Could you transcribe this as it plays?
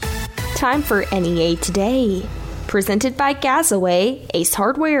time for NEA Today. Presented by Gazaway, Ace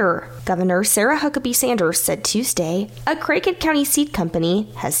Hardware. Governor Sarah Huckabee Sanders said Tuesday a Craighead County seed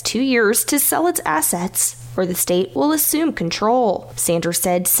company has 2 years to sell its assets, or the state will assume control. Sanders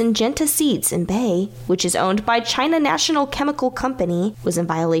said Syngenta Seeds in Bay, which is owned by China National Chemical Company, was in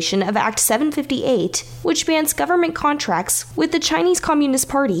violation of Act 758, which bans government contracts with the Chinese Communist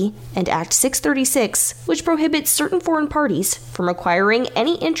Party, and Act 636, which prohibits certain foreign parties from acquiring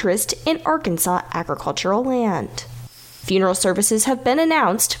any interest in Arkansas agricultural land. Funeral services have been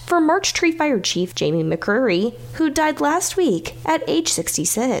announced for March Tree Fire Chief Jamie McCreary, who died last week at age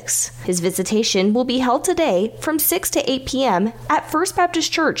 66. His visitation will be held today from 6 to 8 p.m. at First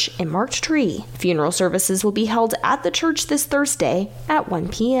Baptist Church in March Tree. Funeral services will be held at the church this Thursday at 1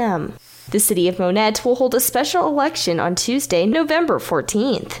 p.m. The city of Monette will hold a special election on Tuesday, November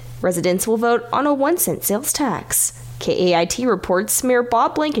 14th. Residents will vote on a 1-cent sales tax. KAIT reports Mayor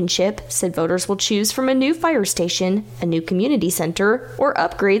Bob Blankenship said voters will choose from a new fire station, a new community center, or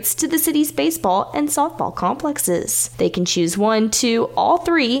upgrades to the city's baseball and softball complexes. They can choose 1, 2, all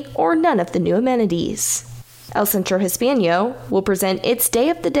 3, or none of the new amenities. El Centro Hispano will present its Day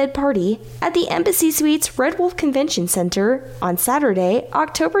of the Dead party at the Embassy Suites Red Wolf Convention Center on Saturday,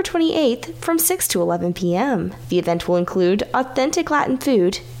 October 28th from 6 to 11 p.m. The event will include authentic Latin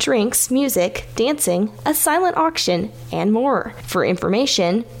food, drinks, music, dancing, a silent auction, and more. For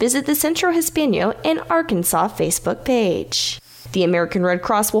information, visit the Centro Hispano in Arkansas Facebook page. The American Red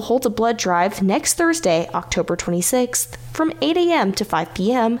Cross will hold a blood drive next Thursday, October 26th, from 8 a.m. to 5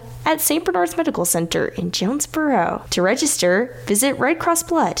 p.m. at St. Bernard's Medical Center in Jonesboro. To register, visit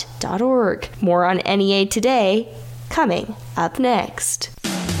redcrossblood.org. More on NEA Today, coming up next.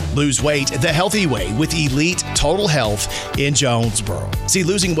 Lose weight the healthy way with Elite Total Health in Jonesboro. See,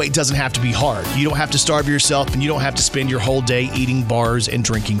 losing weight doesn't have to be hard. You don't have to starve yourself, and you don't have to spend your whole day eating bars and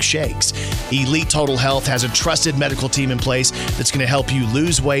drinking shakes. Elite Total Health has a trusted medical team in place that's going to help you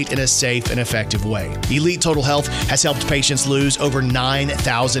lose weight in a safe and effective way. Elite Total Health has helped patients lose over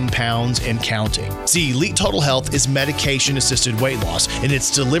 9,000 pounds and counting. See, Elite Total Health is medication-assisted weight loss, and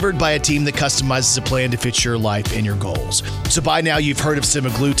it's delivered by a team that customizes a plan to fit your life and your goals. So by now, you've heard of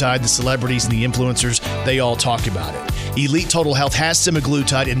semaglutide. The celebrities and the influencers, they all talk about it. Elite Total Health has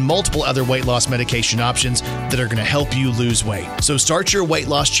semaglutide and multiple other weight loss medication options that are going to help you lose weight. So start your weight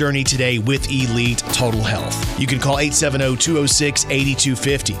loss journey today with Elite Total Health. You can call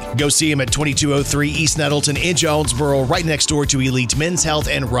 870-206-8250. Go see them at 2203 East Nettleton in Jonesboro, right next door to Elite Men's Health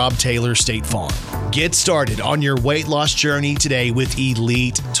and Rob Taylor State Farm. Get started on your weight loss journey today with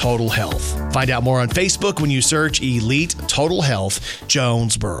Elite Total Health. Find out more on Facebook when you search Elite Total Health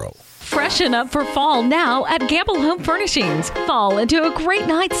Jonesboro. Freshen up for fall now at Gamble Home Furnishings. Fall into a great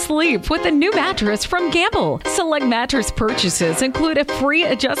night's sleep with a new mattress from Gamble. Select mattress purchases include a free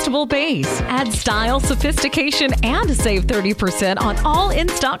adjustable base. Add style, sophistication, and save 30% on all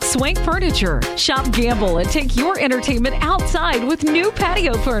in-stock Swank furniture. Shop Gamble and take your entertainment outside with new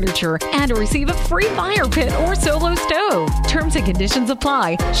patio furniture and receive a free fire pit or solo stove. Terms and conditions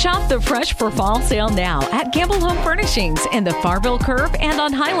apply. Shop the Fresh for Fall sale now at Gamble Home Furnishings in the Farville Curve and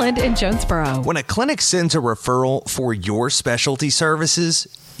on Highland in Jonesboro. When a clinic sends a referral for your specialty services,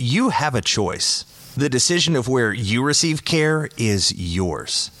 you have a choice. The decision of where you receive care is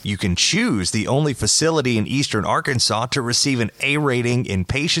yours. You can choose the only facility in Eastern Arkansas to receive an A rating in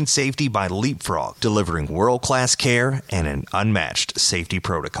patient safety by Leapfrog, delivering world-class care and an unmatched safety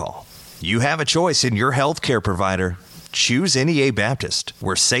protocol. You have a choice in your healthcare provider. Choose NEA Baptist,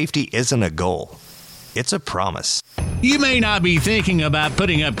 where safety isn't a goal. It's a promise. You may not be thinking about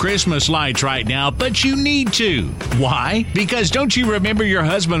putting up Christmas lights right now, but you need to. Why? Because don't you remember your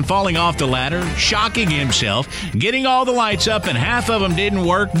husband falling off the ladder, shocking himself, getting all the lights up and half of them didn't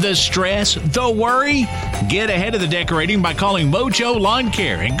work? The stress, the worry? Get ahead of the decorating by calling Mojo Lawn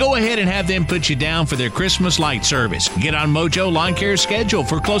Care and go ahead and have them put you down for their Christmas light service. Get on Mojo Lawn Care's schedule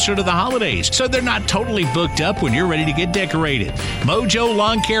for closer to the holidays so they're not totally booked up when you're ready to get decorated. Mojo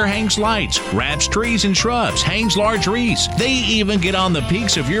Lawn Care hangs lights, wraps trees and shrubs, hangs large wreaths. They even get on the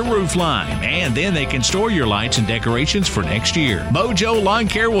peaks of your roof line, and then they can store your lights and decorations for next year. Mojo Lawn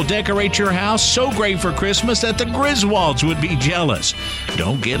Care will decorate your house so great for Christmas that the Griswolds would be jealous.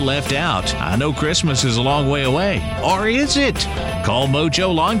 Don't get left out. I know Christmas is a long way away. Or is it? Call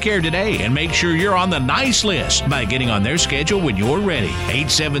Mojo Lawn Care today and make sure you're on the nice list by getting on their schedule when you're ready.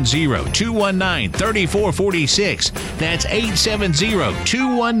 870-219-3446. That's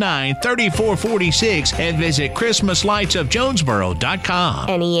 870-219-3446. And visit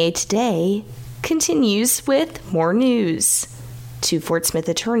ChristmasLightsOfJonesboro.com. NEA Today continues with more news. Two Fort Smith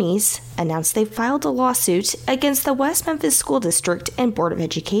attorneys announced they filed a lawsuit against the West Memphis School District and Board of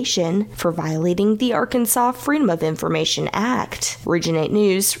Education for violating the Arkansas Freedom of Information Act. Region 8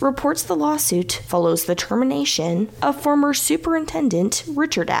 News reports the lawsuit follows the termination of former Superintendent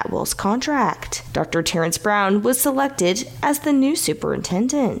Richard Atwell's contract. Dr. Terrence Brown was selected as the new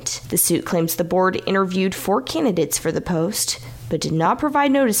superintendent. The suit claims the board interviewed 4 candidates for the post, but did not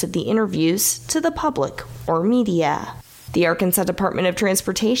provide notice of the interviews to the public or media. The Arkansas Department of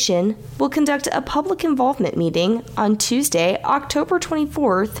Transportation will conduct a public involvement meeting on Tuesday, October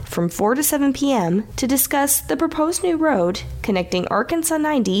 24th from 4 to 7 p.m. to discuss the proposed new road connecting Arkansas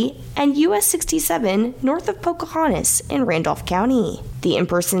 90 and US 67 north of Pocahontas in Randolph County. The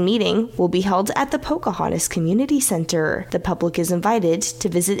in-person meeting will be held at the Pocahontas Community Center. The public is invited to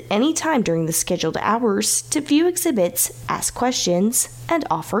visit any time during the scheduled hours to view exhibits, ask questions, and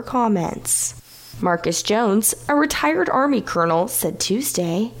offer comments. Marcus Jones, a retired Army colonel, said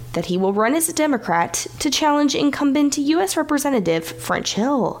Tuesday that he will run as a Democrat to challenge incumbent U.S. Representative French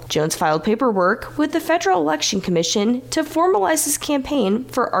Hill. Jones filed paperwork with the Federal Election Commission to formalize his campaign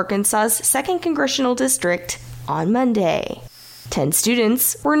for Arkansas's 2nd Congressional District on Monday. 10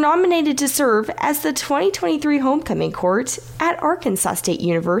 students were nominated to serve as the 2023 homecoming court at Arkansas State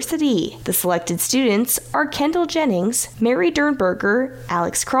University. The selected students are Kendall Jennings, Mary Dernberger,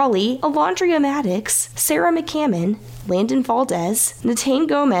 Alex Crawley, Alondria Maddox, Sarah McCammon, Landon Valdez, Natane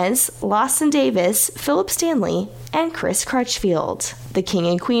Gomez, Lawson Davis, Philip Stanley, and Chris Crutchfield. The King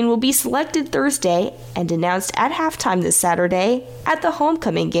and Queen will be selected Thursday and announced at halftime this Saturday at the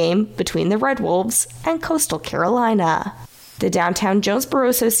homecoming game between the Red Wolves and Coastal Carolina. The Downtown Jonesboro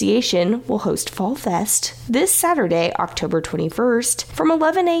Association will host Fall Fest this Saturday, October 21st, from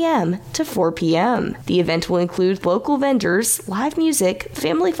 11 a.m. to 4 p.m. The event will include local vendors, live music,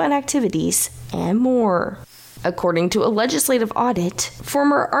 family fun activities, and more. According to a legislative audit,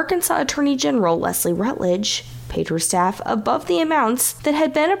 former Arkansas Attorney General Leslie Rutledge paid her staff above the amounts that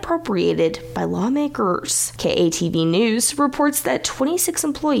had been appropriated by lawmakers. KATV News reports that 26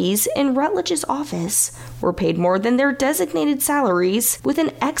 employees in Rutledge's office were paid more than their designated salaries with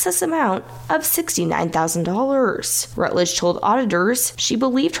an excess amount of $69,000. Rutledge told auditors she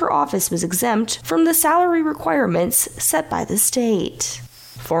believed her office was exempt from the salary requirements set by the state.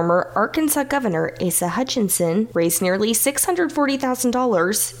 Former Arkansas Governor Asa Hutchinson raised nearly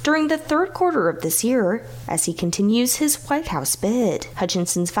 $640,000 during the third quarter of this year as he continues his White House bid.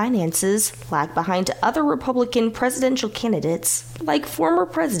 Hutchinson's finances lag behind other Republican presidential candidates like former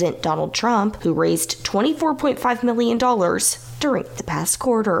President Donald Trump, who raised $24.5 million during the past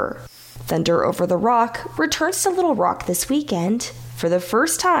quarter. Thunder Over the Rock returns to Little Rock this weekend for the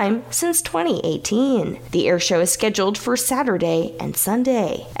first time since 2018. The air show is scheduled for Saturday and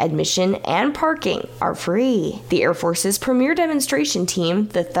Sunday. Admission and parking are free. The Air Force's premier demonstration team,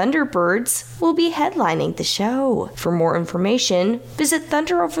 the Thunderbirds, will be headlining the show. For more information, visit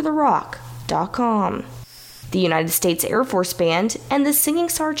thunderovertherock.com. The United States Air Force Band and the Singing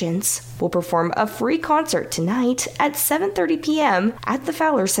Sergeants will perform a free concert tonight at 7:30 p.m. at the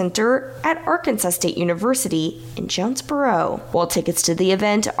Fowler Center at Arkansas State University in Jonesboro. While tickets to the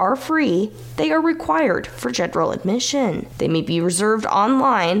event are free, they are required for general admission. They may be reserved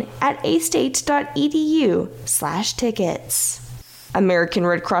online at astate.edu/tickets. American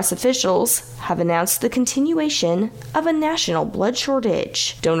Red Cross officials have announced the continuation of a national blood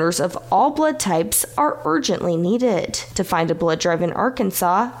shortage. Donors of all blood types are urgently needed. To find a blood drive in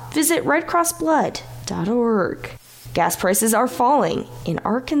Arkansas, visit redcrossblood.org. Gas prices are falling in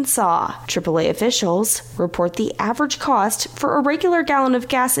Arkansas. AAA officials report the average cost for a regular gallon of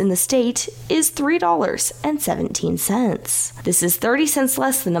gas in the state is $3.17. This is 30 cents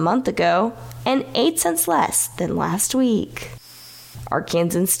less than a month ago and 8 cents less than last week.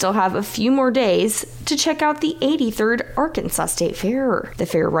 Arkansans still have a few more days to check out the 83rd Arkansas State Fair. The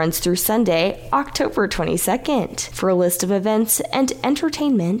fair runs through Sunday, October 22nd. For a list of events and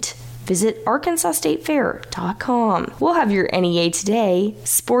entertainment, visit arkansasstatefair.com. We'll have your NEA Today,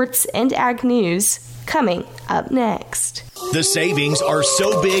 sports, and ag news coming up next. The savings are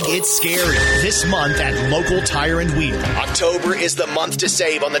so big it's scary. This month at Local Tire and Wheel. October is the month to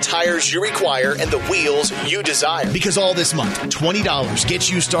save on the tires you require and the wheels you desire. Because all this month, $20 gets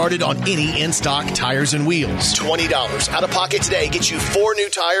you started on any in-stock tires and wheels. $20 out of pocket today gets you 4 new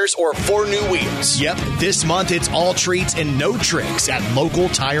tires or 4 new wheels. Yep, this month it's all treats and no tricks at Local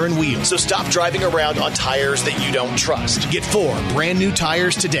Tire and Wheel. So stop driving around on tires that you don't trust. Get 4 brand new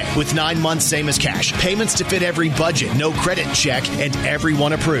tires today with 9 months same as cash. Payments to fit every budget, no credit check, and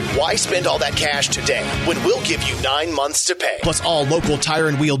everyone approved. Why spend all that cash today when we'll give you 9 months to pay? Plus, all local Tire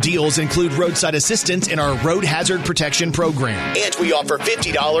and Wheel deals include roadside assistance in our Road Hazard Protection Program. And we offer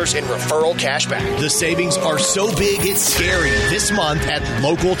 $50 in referral cash back. The savings are so big it's scary this month at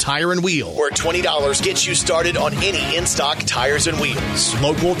local Tire and Wheel, where $20 gets you started on any in-stock tires and wheels.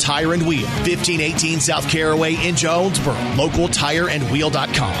 Local Tire and Wheel, 1518 South Caraway in Jonesboro.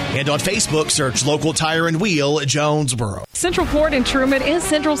 LocalTireandWheel.com. And on Facebook, search Local Tire and Wheel Jonesboro. Central Ford in Truman is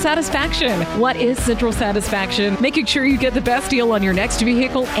Central Satisfaction. What is Central Satisfaction? Making sure you get the best deal on your next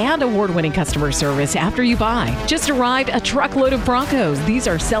vehicle and award-winning customer service after you buy. Just arrived a truckload of Broncos. These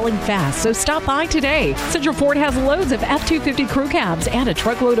are selling fast, so stop by today. Central Ford has loads of F-250 crew cabs and a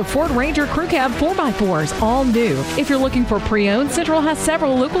truckload of Ford Ranger crew cab 4x4s, all new. If you're looking for pre-owned, Central has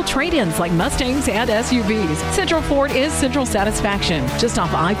several local trade-ins like Mustangs and SUVs. Central Ford is Central Satisfaction. Just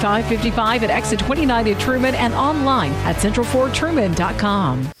off I-555 at exit 29 in Truman and online at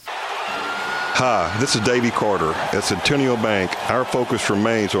centralfordtruman.com. Hi, this is Davey Carter. At Centennial Bank, our focus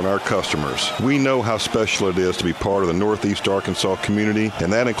remains on our customers. We know how special it is to be part of the Northeast Arkansas community,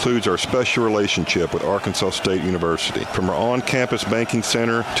 and that includes our special relationship with Arkansas State University. From our on-campus banking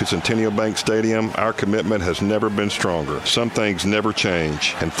center to Centennial Bank Stadium, our commitment has never been stronger. Some things never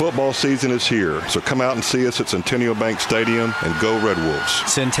change, and football season is here, so come out and see us at Centennial Bank Stadium and go Red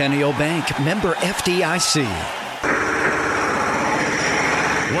Wolves. Centennial Bank, member FDIC.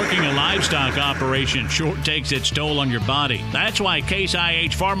 Working a livestock operation sure takes its toll on your body. That's why Case IH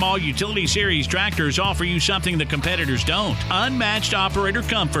Farmall Utility Series tractors offer you something the competitors don't. Unmatched operator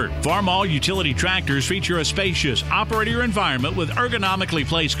comfort. Farmall utility tractors feature a spacious operator environment with ergonomically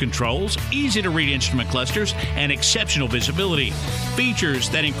placed controls, easy-to-read instrument clusters, and exceptional visibility. Features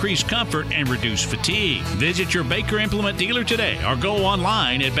that increase comfort and reduce fatigue. Visit your Baker Implement dealer today or go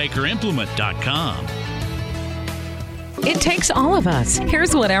online at bakerimplement.com. It takes all of us.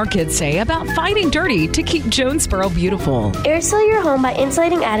 Here's what our kids say about fighting dirty to keep Jonesboro beautiful. Air seal your home by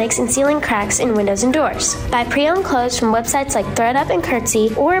insulating attics and sealing cracks in windows and doors. Buy pre-owned clothes from websites like ThreadUp and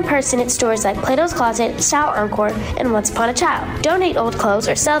Curtsy, or in person at stores like Plato's Closet, Style Encore, and Once Upon a Child. Donate old clothes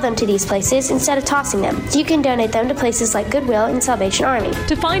or sell them to these places instead of tossing them. You can donate them to places like Goodwill and Salvation Army.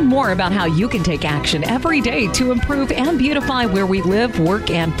 To find more about how you can take action every day to improve and beautify where we live, work,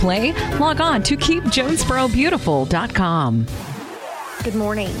 and play, log on to keepjonesborobeautiful.com. Good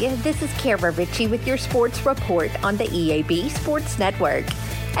morning. This is Kara Ritchie with your sports report on the EAB Sports Network.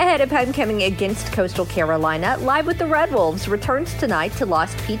 Ahead of homecoming against Coastal Carolina, Live with the Red Wolves returns tonight to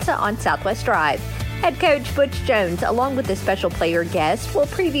Lost Pizza on Southwest Drive. Head coach Butch Jones, along with a special player guest, will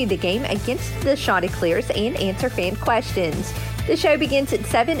preview the game against the Chanticleers and answer fan questions. The show begins at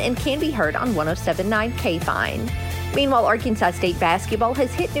 7 and can be heard on 107.9 K-Fine. Meanwhile, Arkansas State basketball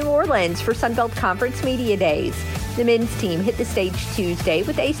has hit New Orleans for Sunbelt Conference Media Days. The men's team hit the stage Tuesday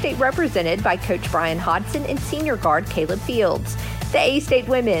with A-State represented by Coach Brian Hodson and senior guard Caleb Fields. The A-State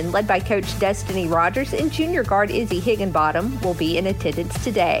women, led by Coach Destiny Rogers and junior guard Izzy Higginbottom, will be in attendance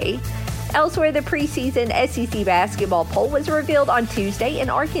today. Elsewhere, the preseason SEC basketball poll was revealed on Tuesday, and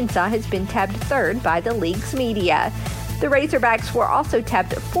Arkansas has been tabbed third by the league's media. The Razorbacks were also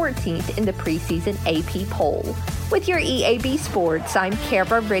tabbed 14th in the preseason AP poll. With your EAB Sports, I'm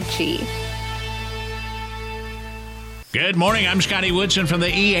Kara Ritchie. Good morning. I'm Scotty Woodson from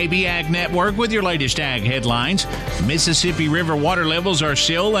the EAB Ag Network with your latest ag headlines. Mississippi River water levels are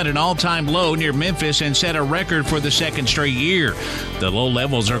still at an all-time low near Memphis and set a record for the second straight year. The low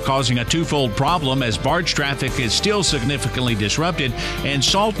levels are causing a twofold problem as barge traffic is still significantly disrupted and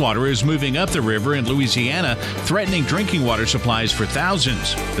saltwater is moving up the river in Louisiana, threatening drinking water supplies for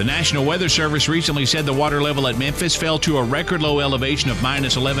thousands. The National Weather Service recently said the water level at Memphis fell to a record low elevation of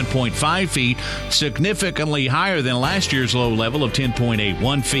minus 11.5 feet, significantly higher than last year's low level of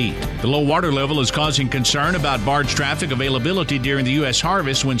 10.81 feet. The low water level is causing concern about barge traffic availability during the U.S.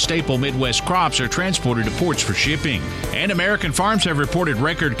 harvest when staple Midwest crops are transported to ports for shipping. And American farms have reported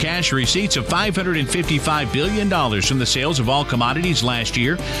record cash receipts of $555 billion from the sales of all commodities last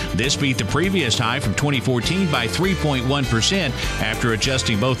year. This beat the previous high from 2014 by 3.1% after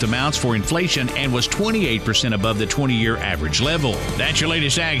adjusting both amounts for inflation and was 28% above the 20-year average level. That's your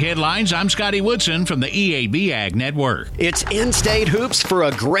latest ag headlines. I'm Scotty Woodson from the EAB Ag Network. Network. It's In-State Hoops for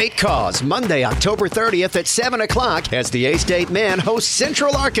a Great Cause, Monday, October 30th at 7 o'clock as the A-State men host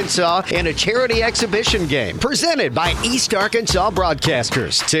Central Arkansas in a charity exhibition game presented by East Arkansas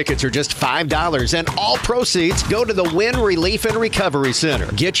Broadcasters. Tickets are just $5 and all proceeds go to the Win Relief and Recovery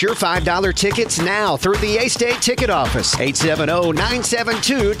Center. Get your $5 tickets now through the A-State Ticket Office,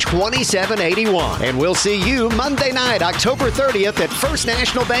 870-972-2781. And we'll see you Monday night, October 30th at First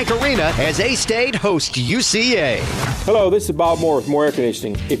National Bank Arena as A-State hosts UCA. Hello, this is Bob Moore with Moore Air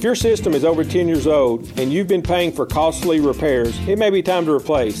Conditioning. If your system is over 10 years old and you've been paying for costly repairs, it may be time to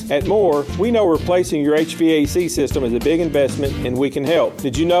replace. At Moore, we know replacing your HVAC system is a big investment and we can help.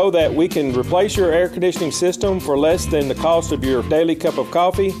 Did you know that we can replace your air conditioning system for less than the cost of your daily cup of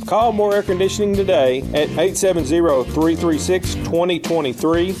coffee? Call Moore Air Conditioning today at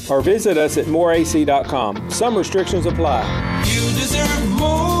 870-336-2023 or visit us at moreac.com. Some restrictions apply. You deserve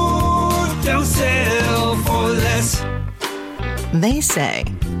more. Don't settle for less. They say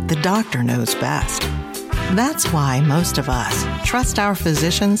the doctor knows best. That's why most of us trust our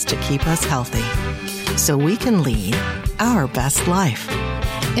physicians to keep us healthy, so we can lead our best life.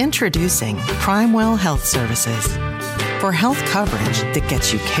 Introducing Primewell Health Services. For health coverage that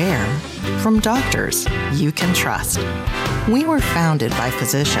gets you care from doctors you can trust. We were founded by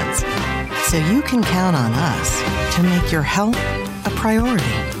physicians, so you can count on us to make your health a priority,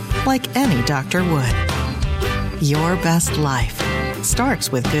 like any doctor would. Your best life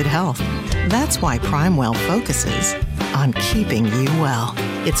starts with good health. That's why Primewell focuses on keeping you well.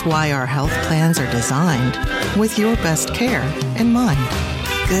 It's why our health plans are designed with your best care in mind.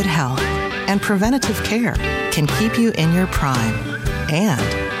 Good health and preventative care can keep you in your prime and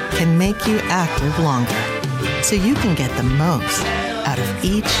can make you active longer, so you can get the most out of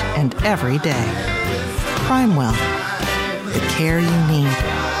each and every day. Primewell, the care you need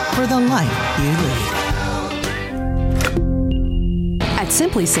for the life you lead. At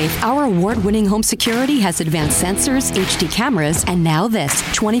SimpliSafe, our award-winning home security has advanced sensors, HD cameras, and now this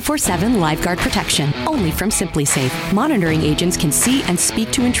 24/7 LiveGuard protection. Only from SimpliSafe. Monitoring agents can see and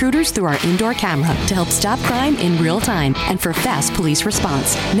speak to intruders through our indoor camera to help stop crime in real time and for fast police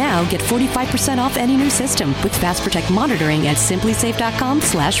response. Now get 45% off any new system with Fast Protect monitoring at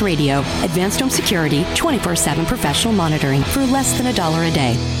simplisafe.com/radio. Advanced home security, 24/7 professional monitoring for less than $1 a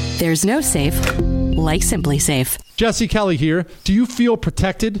day. There's no safe like SimpliSafe. Jesse Kelly here. Do you feel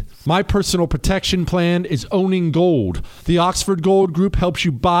protected? My personal protection plan is owning gold. The Oxford Gold Group helps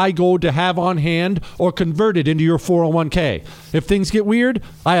you buy gold to have on hand or convert it into your 401k. If things get weird,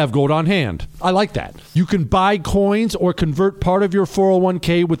 I have gold on hand. I like that. You can buy coins or convert part of your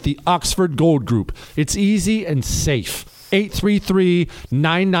 401k with the Oxford Gold Group. It's easy and safe.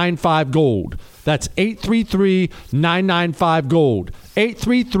 833-995-GOLD. That's 833-995-GOLD.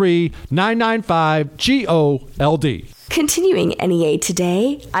 833-995-GOLD. Continuing NEA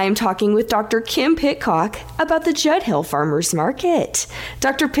Today, I am talking with Dr. Kim Pitcock about the Judd Hill Farmers Market.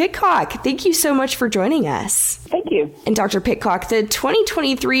 Dr. Pitcock, thank you so much for joining us. Thank you. And Dr. Pitcock, the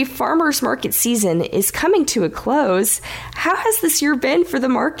 2023 Farmers Market season is coming to a close. How has this year been for the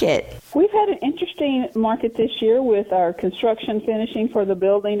market? We've had an interesting market this year with our construction finishing for the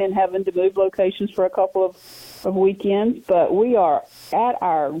building and having to move locations for a couple of weekends, but we are at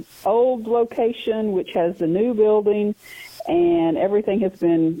our old location, which has the new building, and everything has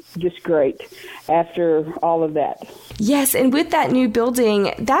been just great after all of that. Yes, and with that new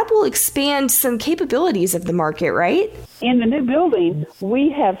building, that will expand some capabilities of the market, right? In the new building, we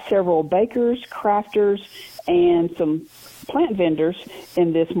have several bakers, crafters, and some plant vendors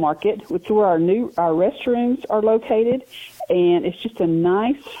in this market, which is where our restrooms are located, and it's just a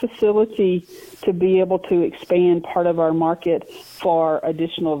nice facility to be able to expand part of our market for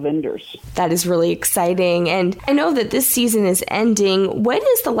additional vendors. That is really exciting, and I know that this season is ending. When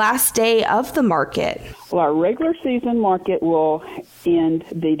is the last day of the market? Well, our regular season market will end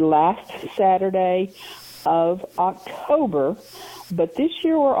the last Saturday of October. But this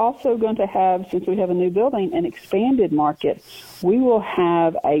year we're also going to have, since we have a new building, an expanded market. We will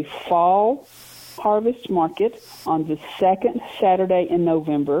have a fall harvest market on the second Saturday in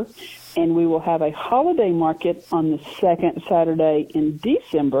November, and we will have a holiday market on the second Saturday in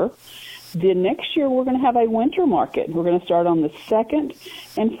December. Then next year we're going to have a winter market. We're going to start on the second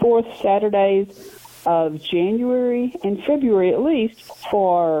and fourth Saturdays of January and February at least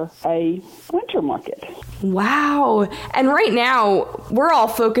for a winter market. Wow. And right now, we're all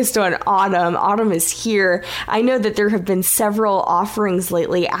focused on autumn. Autumn is here. I know that there have been several offerings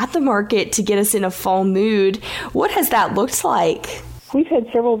lately at the market to get us in a fall mood. What has that looked like? We've had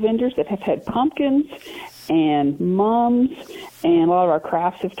several vendors that have had pumpkins and mums, and a lot of our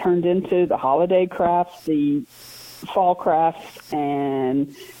crafts have turned into the holiday crafts, the fall crafts,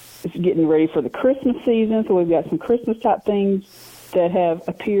 and it's getting ready for the Christmas season. So we've got some Christmas type things that have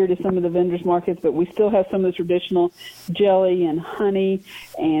appeared at some of the vendors markets, but we still have some of the traditional jelly and honey,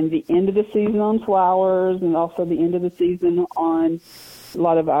 and the end of the season on flowers, and also the end of the season on a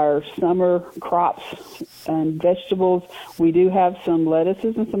lot of our summer crops and vegetables. We do have some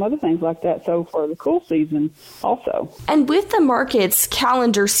lettuces and some other things like that, so for the cool season also. And with the market's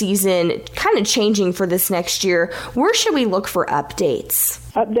calendar season kind of changing for this next year, where should we look for updates?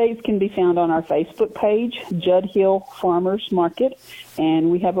 Updates can be found on our Facebook page, Judd Hill Farmers Market, and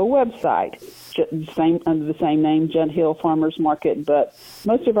we have a website under the same name, Judd Hill Farmers Market, but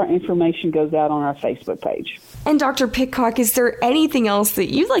most of our information goes out on our Facebook page. And Dr. Pitcock, is there anything else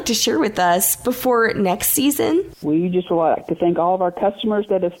that you'd like to share with us before next season? We just would like to thank all of our customers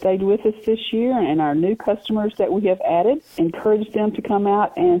that have stayed with us this year and our new customers that we have added. Encourage them to come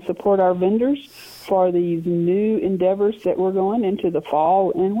out and support our vendors for these new endeavors that we're going into the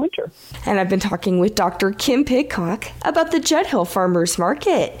fall and winter. And I've been talking with Dr. Kim Pitcock about the Judd Hill Farmers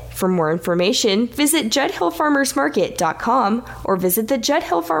Market. For more information, visit JuddHillFarmersMarket.com or visit the Judd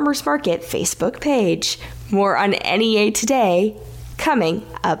Hill Farmers Market Facebook page. More on NEA Today, coming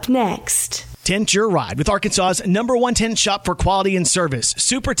up next. Tint your ride with Arkansas's #1 tint shop for quality and service,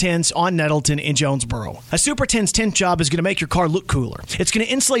 Super Tints on Nettleton in Jonesboro. A Super Tints tint job is going to make your car look cooler. It's going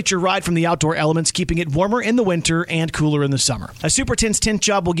to insulate your ride from the outdoor elements, keeping it warmer in the winter and cooler in the summer. A Super Tints tint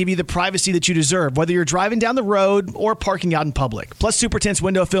job will give you the privacy that you deserve, whether you're driving down the road or parking out in public. Plus, Super Tints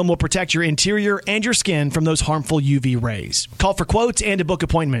window film will protect your interior and your skin from those harmful UV rays. Call for quotes and to book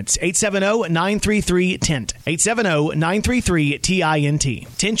appointments. 870-933-TINT.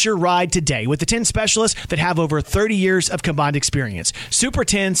 870-933-TINT. Tint your ride today with the tint specialists that have over 30 years of combined experience. Super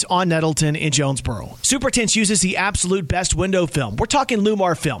Tints on Nettleton in Jonesboro. Super Tints uses the absolute best window film. We're talking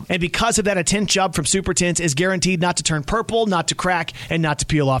Lumar film. And because of that, a tint job from Super Tints is guaranteed not to turn purple, not to crack, and not to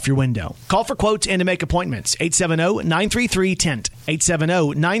peel off your window. Call for quotes and to make appointments. 870-933-TINT.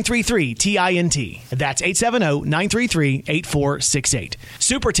 870-933-TINT. That's 870-933-8468.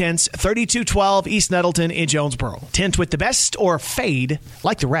 Super Tints, 3212 East Nettleton in Jonesboro. Tint with the best or fade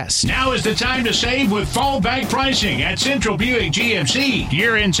like the rest. Now is the time to save with fall bag pricing at Central Buick GMC.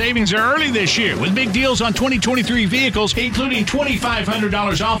 Year-end savings are early this year with big deals on 2023 vehicles, including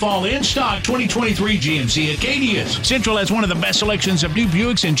 $2,500 off all in-stock 2023 GMC Acadias. Central has one of the best selections of new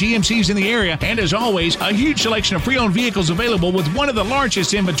Buicks and GMCs in the area, and as always, a huge selection of pre-owned vehicles available with one of the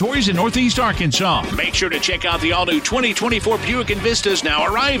largest inventories in Northeast Arkansas. Make sure to check out the all-new 2024 Buick and Vistas now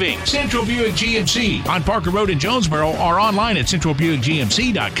arriving. Central Buick GMC on Parker Road in Jonesboro or online at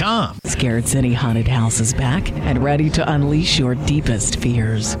centralbuickgmc.com. Scared City Haunted House is back and ready to unleash your deepest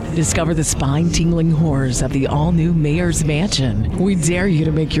fears. Discover the spine-tingling horrors of the all-new Mayor's Mansion. We dare you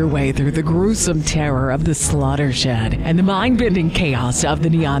to make your way through the gruesome terror of the Slaughter Shed and the mind-bending chaos of the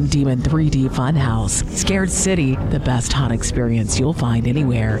Neon Demon 3D Funhouse. Scared City, the best haunt experience you'll find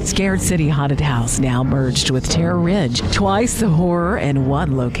anywhere. Scared City Haunted House now merged with Terror Ridge. Twice the horror in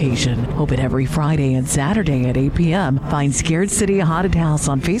one location. Open every Friday and Saturday at 8 p.m. Find Scared City Haunted House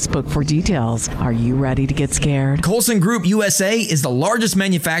on Facebook for details. Are you ready to get scared? Colson Group USA is the largest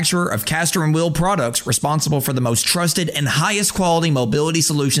manufacturer of caster and wheel products, responsible for the most trusted and highest quality mobility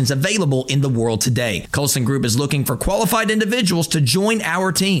solutions available in the world today. Colson Group is looking for qualified individuals to join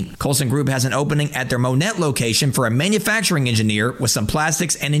our team. Colson Group has an opening at their Monette location for a manufacturing engineer with some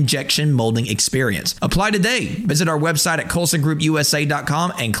plastics and injection molding experience. Apply today. Visit our website at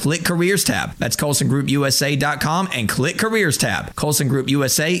colsongroupusa.com and click Careers tab. That's colsongroupusa.com and click Careers tab. Colson Group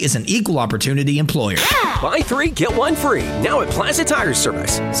USA is an equal opportunity employer. Buy 3, get 1 free. Now at Plaza Tire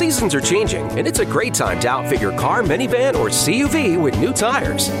Service. Seasons are changing, and it's a great time to outfit your car, minivan, or CUV with new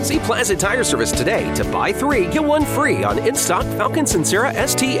tires. See Plaza Tire Service today to buy 3, get 1 free on in-stock Falcon Sincera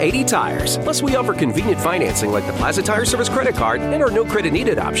ST80 tires. Plus, we offer convenient financing like the Plaza Tire Service credit card and our no credit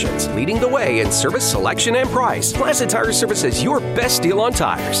needed options, leading the way in service selection and price. Plaza Tire Service is your best deal on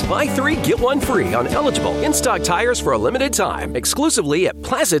tires. Buy 3, get 1 free on eligible in-stock tires for a limited time, exclusively at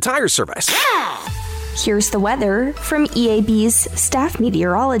Plaza Tire Service. Here's the weather from EAB's staff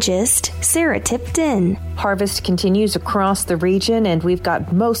meteorologist, Sarah Tipton. Harvest continues across the region, and we've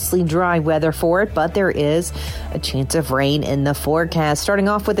got mostly dry weather for it, but there is a chance of rain in the forecast. Starting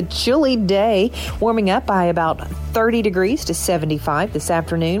off with a chilly day, warming up by about 30 degrees to 75 this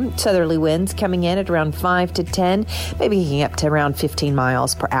afternoon. Southerly winds coming in at around 5 to 10, maybe getting up to around 15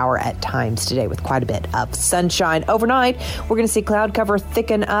 miles per hour at times today with quite a bit of sunshine. Overnight, we're going to see cloud cover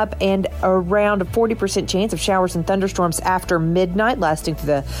thicken up and around 40% 50% chance of showers and thunderstorms after midnight, lasting through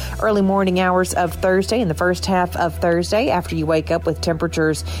the early morning hours of Thursday and the first half of Thursday. After you wake up with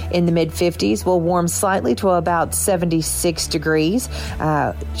temperatures in the mid-50s, will warm slightly to about 76 degrees.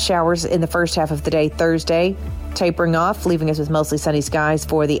 Showers in the first half of the day Thursday, tapering off, leaving us with mostly sunny skies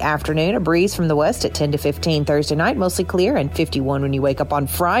for the afternoon. A breeze from the west at 10 to 15 Thursday night, mostly clear, and 51 when you wake up on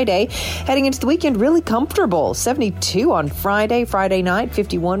Friday. Heading into the weekend, really comfortable. 72 on Friday night,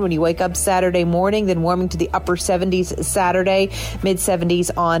 51 when you wake up Saturday morning, then warming to the upper 70s Saturday,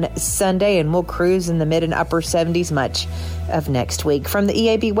 mid-70s on Sunday, and we'll cruise in the mid and upper 70s much of next week. From the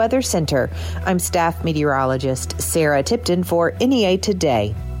EAB Weather Center, I'm staff meteorologist Sarah Tipton for NEA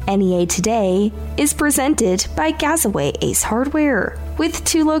Today. NEA Today is presented by Gazaway Ace Hardware with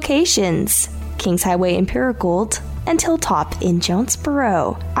 2 locations, Kings Highway in Paragould and Hilltop in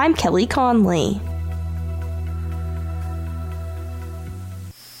Jonesboro. I'm Kelly Conley.